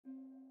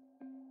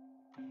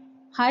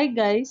Hi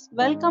guys,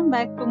 welcome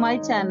back to my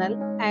channel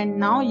and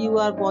now you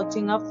are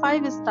watching a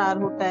 5-star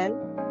hotel.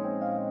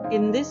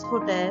 In this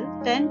hotel,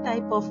 10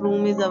 type of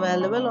room is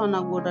available on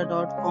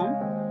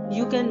agoda.com.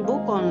 You can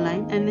book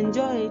online and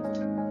enjoy it.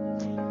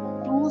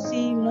 To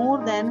see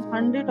more than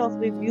 100 of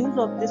reviews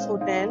of this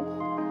hotel,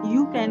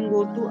 you can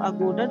go to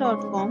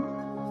agoda.com.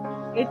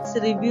 Its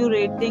review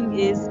rating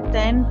is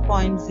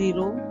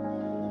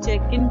 10.0.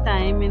 Check-in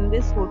time in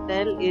this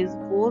hotel is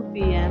 4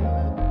 p.m.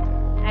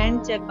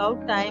 and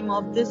check-out time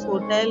of this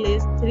hotel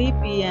is 3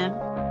 p.m.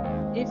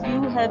 If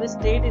you have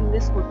stayed in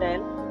this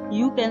hotel,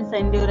 you can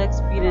send your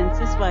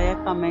experiences via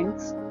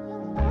comments.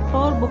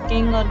 For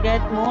booking or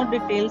get more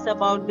details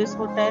about this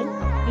hotel,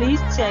 please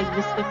check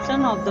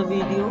description of the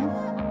video.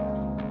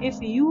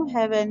 If you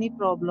have any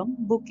problem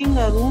booking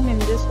a room in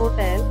this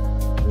hotel,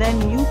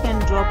 then you can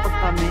drop a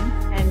comment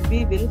and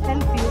we will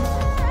help you.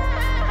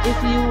 If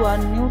you are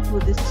new to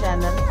this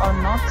channel or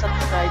not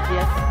subscribed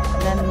yet,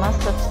 then must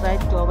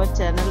subscribe to our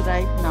channel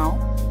right now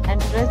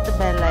and press the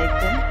bell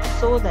icon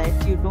so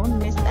that you don't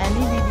miss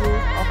any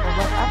videos of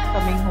our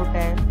upcoming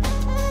hotel.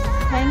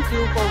 Thank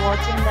you for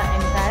watching the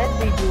entire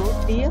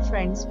video. Dear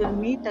friends, we'll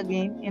meet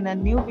again in a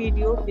new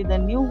video with a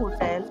new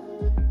hotel.